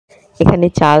এখানে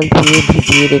চাল ধুয়ে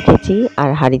ভিজিয়ে রেখেছি আর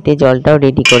হাঁড়িতে জলটাও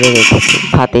রেডি করে রেখেছি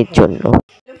ভাতের জন্য।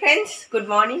 Friends, good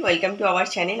morning, welcome to our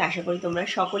channel. আশা করি তোমরা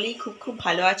সকলেই খুব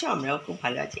ভালো আছো, আমরাও খুব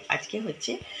ভালো আছি। আজকে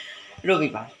হচ্ছে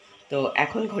রবিবার, তো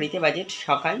এখন ঘড়িতে বাজে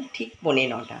সকাল ঠিক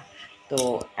 9:45। তো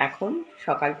এখন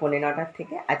সকাল 9:45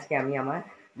 থেকে আজকে আমি আমার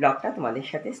ব্লগটা তোমাদের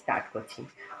সাথে স্টার্ট করছি।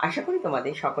 আশা করি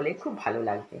তোমাদের সকলের খুব ভালো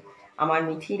লাগবে। আমার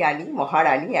মিঠির আলী, মহার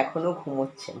আলী এখনও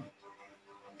ঘুমোচ্ছেন।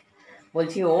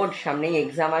 বলছি ওর সামনেই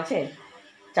এক্সাম আছে,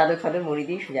 চাদর ফাদর মুড়ি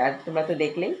দিয়ে শুয়ে। আর তোমরা তো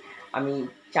দেখলেই আমি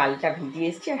চালটা ভিজিয়ে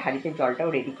এসেছি আর হাঁড়িতে জলটাও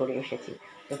রেডি করে এসেছি।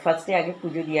 তো ফার্স্টে আগে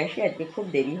পুজো দিয়ে আসি, আজকে খুব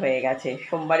দেরি হয়ে গেছে।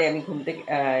 সোমবারে আমি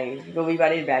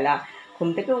রবিবারের বেলা ঘুম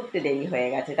থেকে উঠতে দেরি হয়ে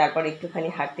গেছে। তারপর একটুখানি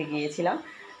হাঁটতে গিয়েছিলাম,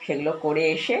 সেগুলো করে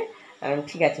এসে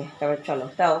ঠিক আছে তারপর চলো,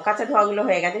 তাও কাঁচা ধোয়াগুলো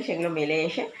হয়ে গেছে, সেগুলো মেলে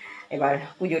এসে এবার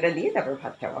পুজোটা দিয়ে তারপর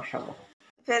ভাতটা বসাবো।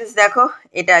 ফ্রেন্ডস দেখো,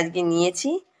 এটা আজকে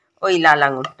নিয়েছি ওই লাল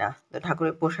আঙুরটা, তো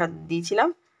ঠাকুরের প্রসাদ দিয়েছিলাম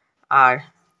আর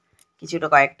কিছুটা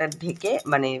কয়েকটা ঢেকে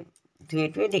মানে ধুয়ে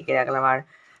টুয়ে ঢেকে রাখলাম। আর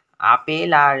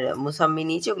আপেল আর মুসাম্বি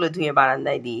নিয়েছি, ওগুলো ধুয়ে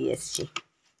বারান্দায় দিয়ে এসেছি।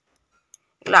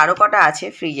 এগুলো আরও কটা আছে,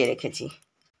 ফ্রিজে রেখেছি।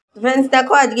 ফ্রেন্ডস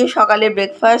দেখো, আজকে সকালে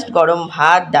ব্রেকফাস্ট গরম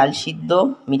ভাত, ডাল সিদ্ধ,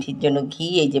 মিঠির জন্য ঘি,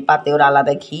 এই যে পাতে ওর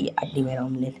আলাদা ঘি, আর ডিমের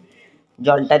অমলেট।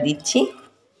 জলটা দিচ্ছি।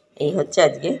 এই হচ্ছে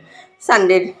আজকে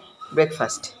সানডের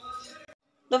ব্রেকফাস্ট।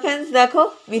 তো ফ্রেন্ডস দেখো,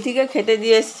 মিঠিকে খেতে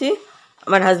দিয়ে এসেছি।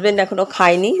 আমার হাজব্যান্ড এখনও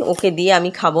খায়নি, ওকে দিয়ে আমি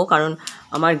খাবো, কারণ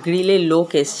আমার গ্রিলের লোক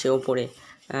এসছে ওপরে।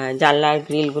 জানলার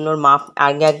গ্রিলগুলোর মাপ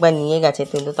আগে একবার নিয়ে গেছে,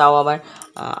 কিন্তু তাও আবার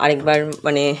আরেকবার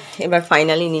মানে এবার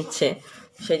ফাইনালি নিচ্ছে।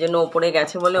 সেই জন্য ওপরে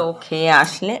গেছে বলে ও খেয়ে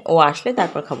আসলে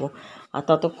তারপর খাবো। আর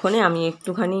ততক্ষণে আমি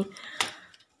একটুখানি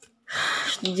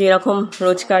যেরকম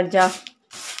রোজকার যা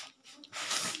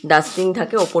ডাস্টিং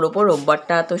থাকে ওপর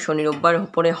রোববারটা তো শনি রোববার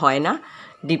ওপরে হয় না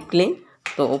ডিপ ক্লিন,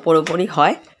 তো ওপরই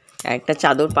হয়। একটা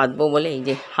চাদর পাতবো বলে এই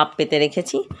যে হাফ পেতে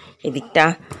রেখেছি। এদিকটা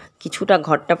কিছুটা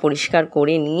ঘরটা পরিষ্কার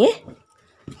করে নিয়ে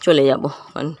চলে যাব,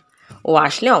 কারণ ও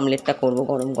আসলে অমলেটটা করব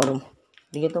গরম গরম।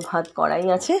 এদিকে তো ভাত করাই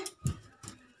আছে।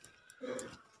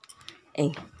 এই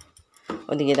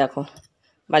ওদিকে দেখো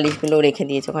বালিশগুলো রেখে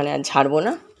দিয়েছে ওখানে, আর ঝাড়বো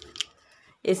না।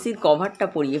 এসির কভারটা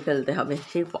পরিয়ে ফেলতে হবে,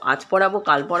 সেই আজ পরাবো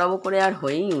কাল পরাবো করে আর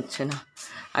হয়েই উঠছে না।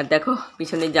 আর দেখো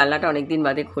পিছনের জানলাটা অনেক দিন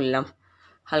বাদে খুললাম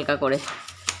হালকা করে,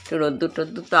 একটু রোদ্দুর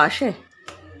টোদ্দুর তো আসে।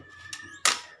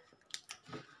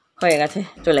 হয়ে গেছে,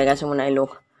 চলে গেছে মনে হয় লোক,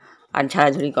 আর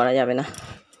ঝাড়াঝুড়ি করা যাবে না।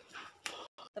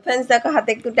 ফ্রেন্ডস দেখো, হাতে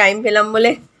একটু টাইম পেলাম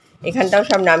বলে এখানটাও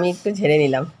সব নামিয়ে একটু ঝেড়ে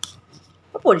নিলাম।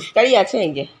 পরিষ্কারই আছে,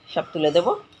 এই যে সব তুলে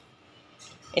দেবো।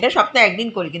 এটা সপ্তাহে একদিন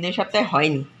করি, কিন্তু এই সপ্তাহে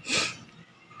হয়নি।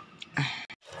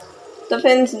 তো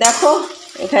ফ্রেন্ডস দেখো,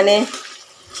 এখানে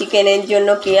চিকেনের জন্য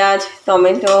পেঁয়াজ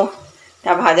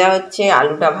টমেটোটা ভাজা হচ্ছে,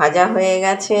 আলুটা ভাজা হয়ে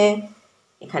গেছে,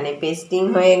 এখানে পেস্টিং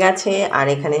হয়ে গেছে, আর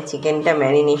এখানে চিকেনটা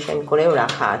ম্যারিনেশন করেও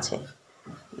রাখা আছে।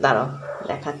 দাঁড়াও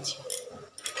দেখাচ্ছি।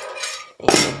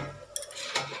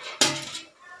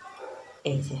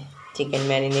 এই যে চিকেন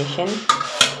ম্যারিনেশন।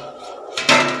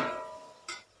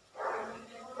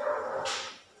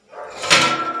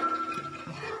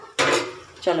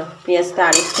 চলো পেঁয়াজটা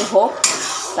আরেকটু হোক,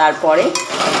 তারপরে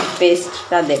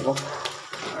পেস্টটা দেব।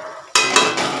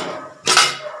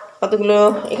 কতগুলো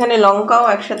এখানে লঙ্কাও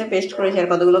একসাথে পেস্ট করেছি, আর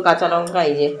কতগুলো কাঁচা লঙ্কা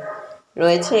এই যে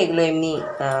রয়েছে, এগুলো এমনি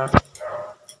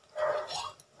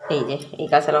এই যে এই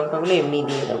কাঁচা লঙ্কাগুলো এমনি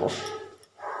দিয়ে দেবো।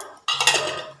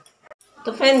 তো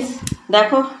ফ্রেন্ডস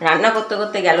দেখো, রান্না করতে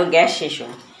করতে গেল গ্যাস শেষ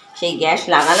হয়, সেই গ্যাস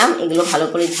লাগালাম। এগুলো ভালো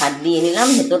করে ঝাড় দিয়ে নিলাম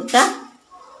ভেতরটা।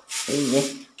 এই যে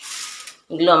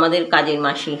এগুলো আমাদের কাজের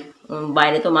মাসি,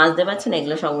 বাইরে তো মাছ দিতে পারছে না,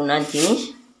 এগুলো সব ওনার জিনিস।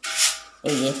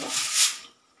 এই যে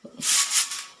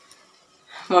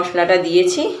মশলাটা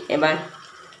দিয়েছি, এবার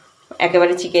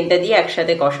একেবারে চিকেনটা দিয়ে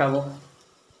একসাথে কষাবো।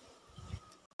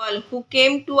 Who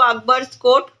came to Akbar's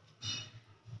court?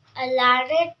 A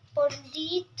learned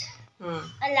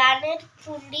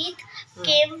Pundit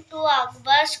came to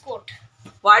Akbar's court.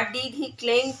 What did he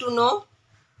claim to know?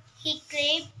 He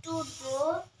claimed to know.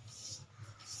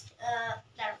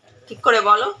 ঠিক করে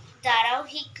বলো।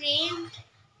 He claimed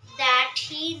that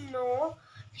he knew.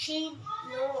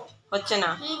 হচ্ছে না,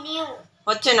 He knew.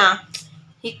 হচ্ছে না।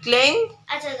 He claimed.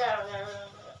 আচ্ছা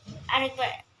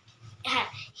আরেকবার। হ্যাঁ,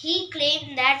 he claimed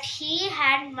that he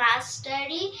had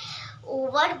mastery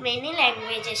over many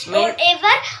languages,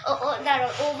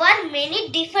 over many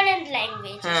different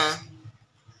languages. হ্যাঁ,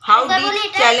 how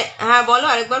did হ্যাঁ বলো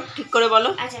আরেকবার ঠিক করে বলো।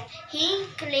 আচ্ছা, he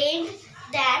claimed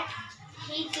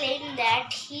that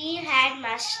he had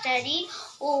mastery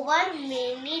over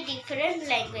many different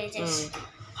languages.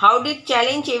 How did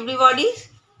challenge everybody?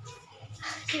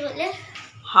 কি বলে?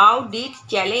 How did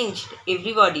challenged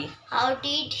everybody? How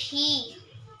did he?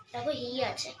 দেখো হি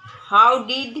আছে। How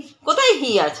did কোথায়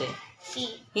হি আছে?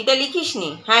 হিটা লিখিস নি?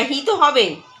 হ্যাঁ, হি তো হবে,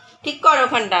 ঠিক কর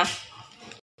ওখানটা।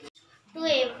 To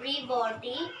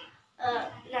everybody,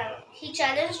 no, he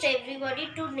challenged everybody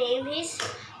to name his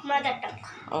mother tongue.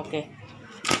 ওকে,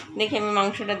 দেখি আমি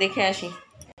মাংসটা দেখে আসি।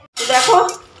 তো দেখো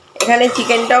এখানে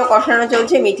চিকেনটাও কষানো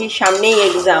চলছে, মিঠির সামনেই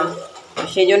এক্সাম,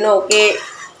 সেই জন্য ওকে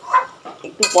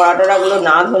একটু পড়াটরাগুলো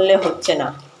না ধরলে হচ্ছে না।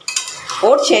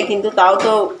 পড়ছে কিন্তু তাও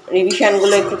তো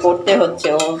রিভিশনগুলো একটু করতে হচ্ছে,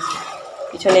 ও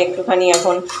পিছনে একটুখানি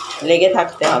এখন লেগে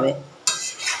থাকতে হবে।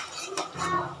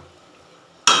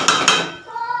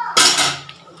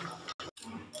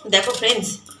 দেখো ফ্রেন্ডস,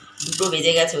 2টো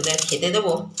বেজে গেছে, ওদের খেতে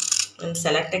দেবো।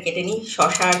 স্যালাডটা কেটে নিই,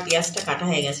 শসা আর পেঁয়াজটা কাটা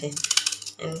হয়ে গেছে,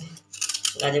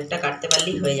 গাজরটা কাটতে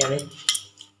পারলেই হয়ে যাবে।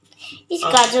 এই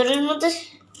গাজরের মধ্যে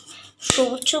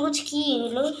সবুজ সবুজ কি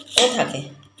এগুলো? ও থাকে,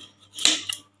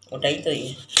 ওটাই তো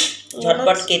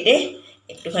ঝটপট কেটে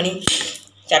একটুখানি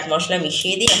চাট মশলা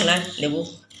মিশিয়ে দিই। এখন আর লেবু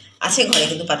আছে ঘরে,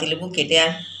 কিন্তু পাতিলেবু কেটে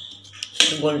আর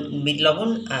বিট লবণ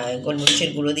আর গোলমরিচের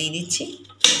গুঁড়ো দিয়ে দিচ্ছি।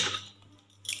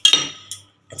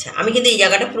 আচ্ছা, আমি কিন্তু এই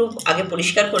জায়গাটা পুরো আগে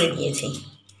পরিষ্কার করে নিয়েছি,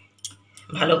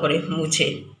 ভালো করে মুছে,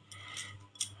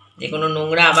 যে কোনো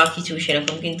নোংরা বা কিছু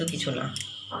সেরকম কিন্তু কিছু না।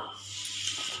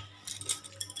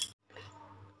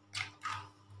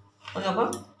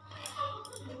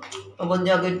 ওপর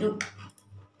দিয়ে আগে একটু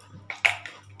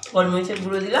গোলমরিচের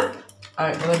গুঁড়ো দিলাম, আর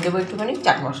এবার দেবো একটুখানি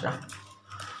চাট মশলা।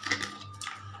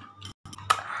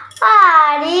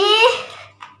 আরে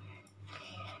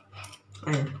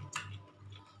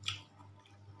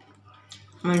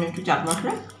আমি একটু চাট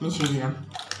মশলা মিশিয়ে দিলাম।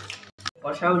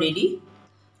 কষাও রেডি।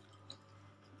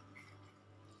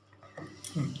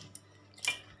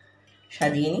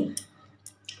 সাজিয়ে নিই।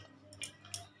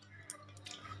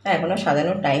 এখন আর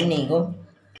সাজানোর টাইম নেই গো।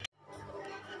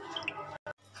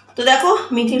 তো দেখো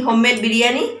মিঠির হোমমেড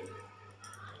বিরিয়ানি,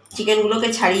 চিকেনগুলোকে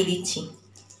ছাড়িয়ে দিচ্ছি,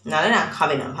 নাহলে না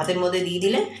খাবে না, ভাতের মধ্যে দিয়ে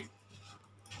দিলে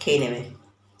খেয়ে নেবে।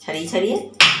 ছাড়িয়ে ছাড়িয়ে,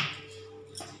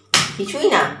 কিছুই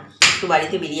না, একটু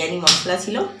বাড়িতে বিরিয়ানি মশলা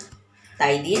ছিল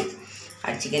তাই দিয়ে,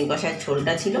 আর চিকেন কষার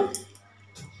ঝোলটা ছিল,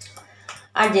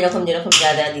 আর যেরকম যেরকম যা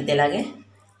যা দিতে লাগে,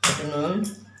 একটু নুন,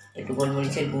 একটু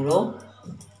গোলমরিচের গুঁড়ো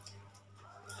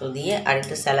তো দিয়ে, আর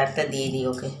একটু স্যালাডটা দিয়ে দিই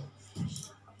ওকে।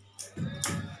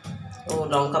 ও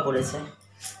লঙ্কা পড়েছে,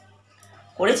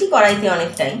 করেছি কড়াইতে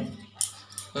অনেকটাই।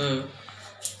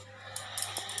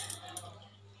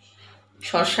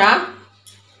 শসা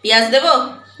পেঁয়াজ দেবো?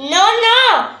 নো নো,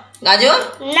 গাজর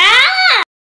না।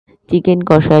 চিকেন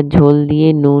কষার ঝোল দিয়ে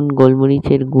নুন,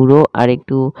 গোলমরিচের গুঁড়ো আর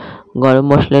একটু গরম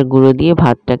মশলার গুঁড়ো দিয়ে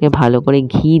ভাতটাকে ভালো করে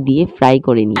ঘি দিয়ে ফ্রাই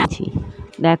করে নিয়েছি।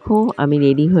 দেখো আমি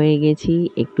রেডি হয়ে গেছি,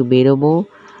 একটু বেরোবো।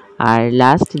 আর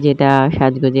লাস্ট যেটা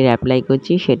সাজগোজের অ্যাপ্লাই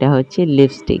করছি সেটা হচ্ছে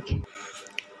লিপস্টিক।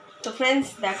 তো ফ্রেন্ডস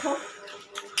দেখো,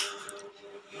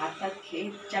 ভাতটা খেয়ে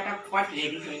চাটাপট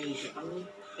রেডি হয়ে গেছে। আমি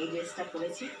এই ড্রেসটা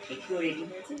পরেছি, একটু রেডি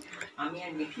হয়েছে। আমি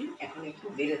আর মিঠি এখন একটু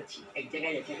বেরোচ্ছি, এক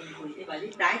জায়গায় যাচ্ছি। এখন ঘুরতে বাজে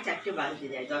প্রায় 4টে বাজতে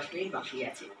যায়, 10 মিনিট বাকি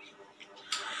আছে।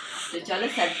 তো চলো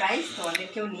সারপ্রাইজ,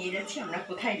 তোমাদেরকেও নিয়ে যাচ্ছি। আমরা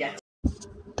কোথায় যাচ্ছি?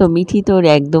 তো মিঠি তোর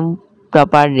একদম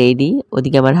প্রপার রেডি।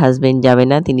 ওদিকে আমার হাজবেন্ড যাবে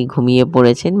না, তিনি ঘুমিয়ে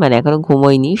পড়েছেন, মানে এখনো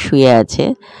ঘুমোয়নি, শুয়ে আছে।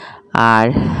 আর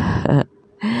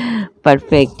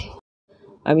পারফেক্ট।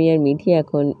 আমি আর মিঠি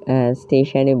এখন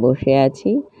স্টেশনে বসে আছি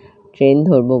ট্রেন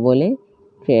ধরবো বলে।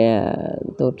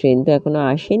 তো ট্রেন তো এখনো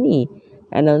আসেনি,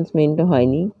 অ্যানাউন্সমেন্টও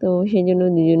হয়নি, তো সেই জন্য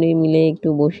দুজনেই মিলে একটু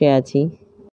বসে আছি।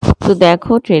 তো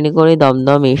দেখো ট্রেনে করে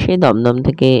দমদম এসে দমদম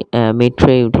থেকে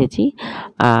মেট্রোয় উঠেছি।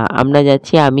 আমরা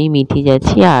যাচ্ছি, আমি মিঠি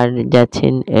যাচ্ছি, আর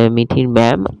যাচ্ছেন মিঠির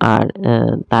ম্যাম আর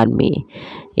তার মেয়ে,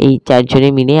 এই 4 জনে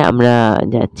মিলে আমরা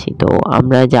যাচ্ছি। তো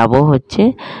আমরা যাব হচ্ছে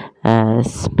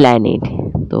স্প্ল্যানেড।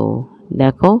 তো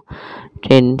দেখো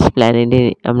ট্রেন স্প্ল্যানেডে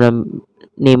আমরা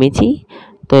নেমেছি,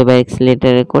 তো এবার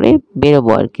এক্সিলেটারে করে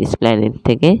বেরোবো আর কি স্প্ল্যানেড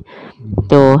থেকে।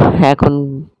 তো এখন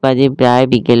বাজে প্রায়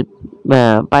বিকেল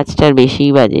 5টার বেশি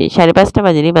বাজে, 5:30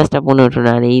 বাজেনি, 5:15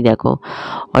 না। আর এই দেখো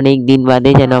অনেক দিন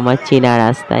বাদে যেন আমার চেনা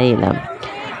রাস্তায় এলাম,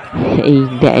 এই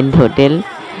গ্র্যান্ড হোটেল,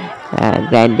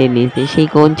 গ্র্যান্ডের নিচে। সেই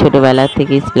কোন ছোটোবেলা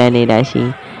থেকে স্প্ল্যানেড আসি,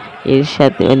 এর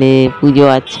সাথে মানে পুজো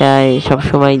আচ্ছা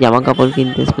সবসময় জামা কাপড়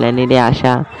কিনতে স্প্ল্যানেডে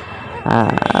আসা।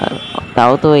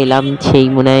 তাও তো এলাম সেই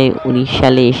মনে হয় 19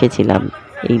 সালে এসেছিলাম,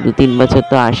 এই 2-3 বছর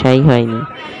তো আসাই হয়নি।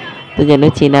 তো যেন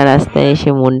চেনা রাস্তায় এসে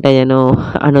মনটা যেন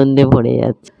আনন্দে ভরে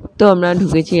যাচ্ছে। তো আমরা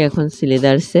ঢুকেছি এখন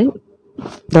সিলেদার্সে,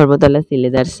 ধর্মতলা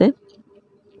সিলেদার্সে।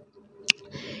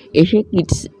 এসে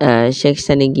কিডস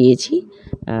সেকশানে গিয়েছি,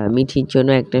 মিঠির জন্য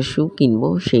একটা শু কিনবো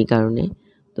সেই কারণে।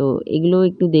 তো এগুলো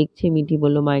একটু দেখছে, মিঠি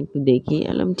বললো মা একটু দেখি,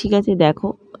 বললাম ঠিক আছে দেখো।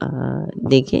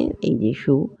 দেখে এই যে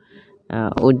শু,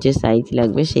 ওর যে সাইজ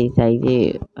লাগবে সেই সাইজে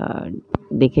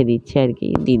দেখে দিচ্ছে আর কি।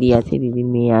 দিদি আছে, দিদির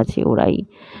মেয়ে আছে, ওরাই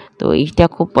তো এইটা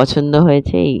খুব পছন্দ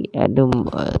হয়েছে, এই একদম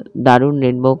দারুণ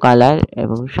রেনবো কালার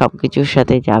এবং সব কিছুর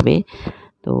সাথে যাবে।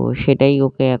 তো সেটাই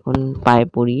ওকে এখন পায়ে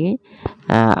পরিয়ে,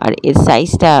 আর এর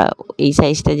সাইজটা, এই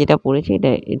সাইজটা যেটা পড়েছে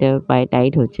এটা পায়ে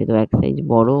টাইট হচ্ছে, তো এক সাইজ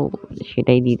বড়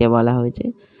সেটাই দিতে বলা হয়েছে।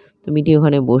 তো মিঠি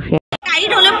ওখানে বসে,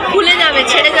 টাইট হলে খুলে যাবে,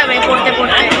 ছেড়ে যাবে পড়তে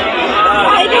পড়তে।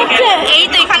 এই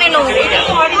তো এখানে নো,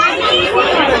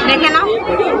 দেখে নাও,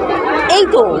 এই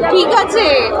তো ঠিক আছে,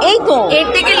 এই তো এর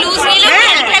থেকে লুজ নিলে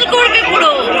খেল করবে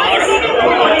পুরো।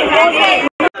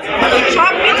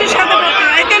 সব কিছুর সাথে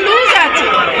এটা লুজ আছে।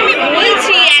 আমি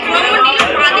বলছি 1 নম্বর নিলে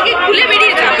পা দিকে খুলে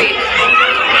বেরিয়ে যাবে।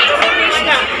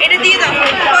 এটা দিয়ে দাও,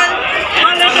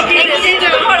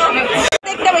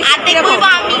 দেখতে পাই আর দেখবো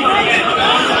আমি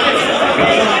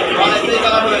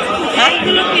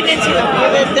এইগুলো কিনেছিলাম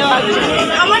দেওয়ার জন্য।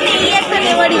 আমার এই একটা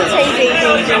নেওয়ার ইচ্ছা, এই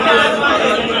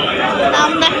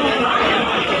দাম দেখো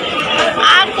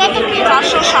আর কত কি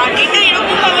 460, এটা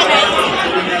এরকম ভাবে নেই।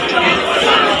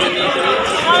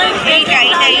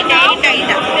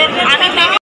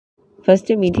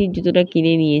 ফার্স্টে মিঠির জুতোটা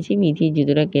কিনে নিয়েছি। মিঠির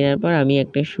জুতোটা কেনার পর আমি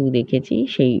একটা শু দেখেছি,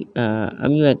 সেই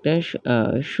আমিও একটা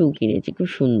শু কিনেছি, খুব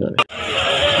সুন্দর।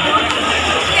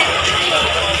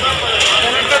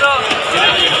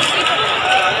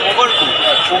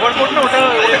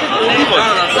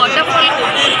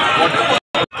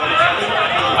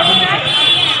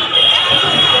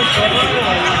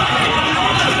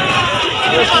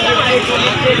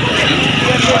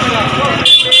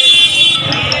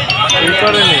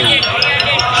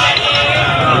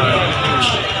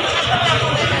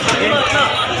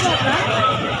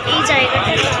 এই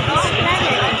জায়গাটা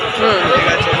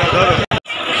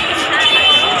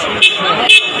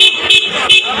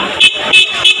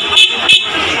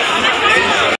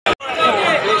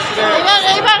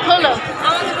এইবার হলো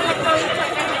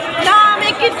না, আমি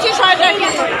কিচ্ছু 6 টাকা।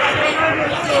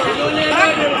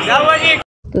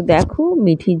 তো দেখো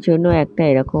মিঠির জন্য একটা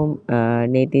এরকম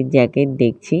নেটের জ্যাকেট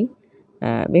দেখছি,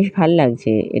 বেশ ভাল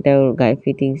লাগছে, এটা ওর গায়ে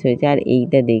ফিটিংস হয়েছে। আর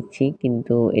এইটা দেখছি,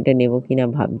 কিন্তু এটা নেব কিনা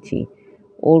ভাবছি।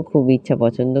 ওর খুব ইচ্ছা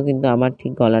পছন্দ, কিন্তু আমার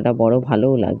ঠিক গলাটা বড়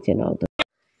ভালোও লাগছে না অত।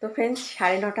 তো ফ্রেন্ডস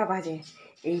 9:30 বাজে,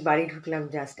 এই বাড়ি ঢুকলাম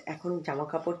জাস্ট। এখন জামা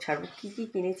কাপড় ছাড়বো, কী কী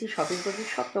কিনেছি, শপিং করছি,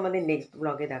 সব তোমাদের নেক্সট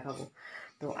ব্লগে দেখাবো।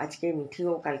 তো আজকে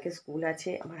মিঠিও কালকে স্কুল আছে,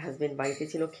 আমার হাজব্যান্ড বাড়িতে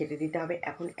ছিল, খেতে দিতে হবে।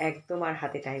 এখন একদম আর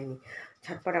হাতে টাইম নেই,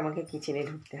 ঝটপট আমাকে কিচেনে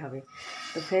ঢুকতে হবে।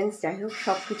 তো ফ্রেন্ডস যাই হোক,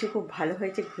 সব কিছু খুব ভালো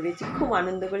হয়েছে, ঘুরেছি, খুব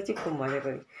আনন্দ করেছি, খুব মজা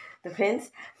করি। তো ফ্রেন্ডস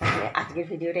তাহলে আজকের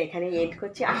ভিডিওটা এখানেই এন্ড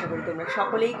করছি। আশা করি তোমরা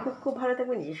সকলেই খুব খুব ভালো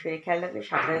থাকবে, নিজের শরীরে খেয়াল রাখবে,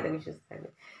 সাবধানে থাকবে, সুস্থ থাকবে।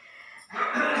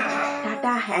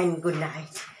 Tata and good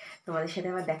night. তোমাদের সাথে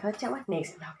আবার দেখা হচ্ছে আমার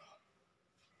নেক্সট ব্লগে।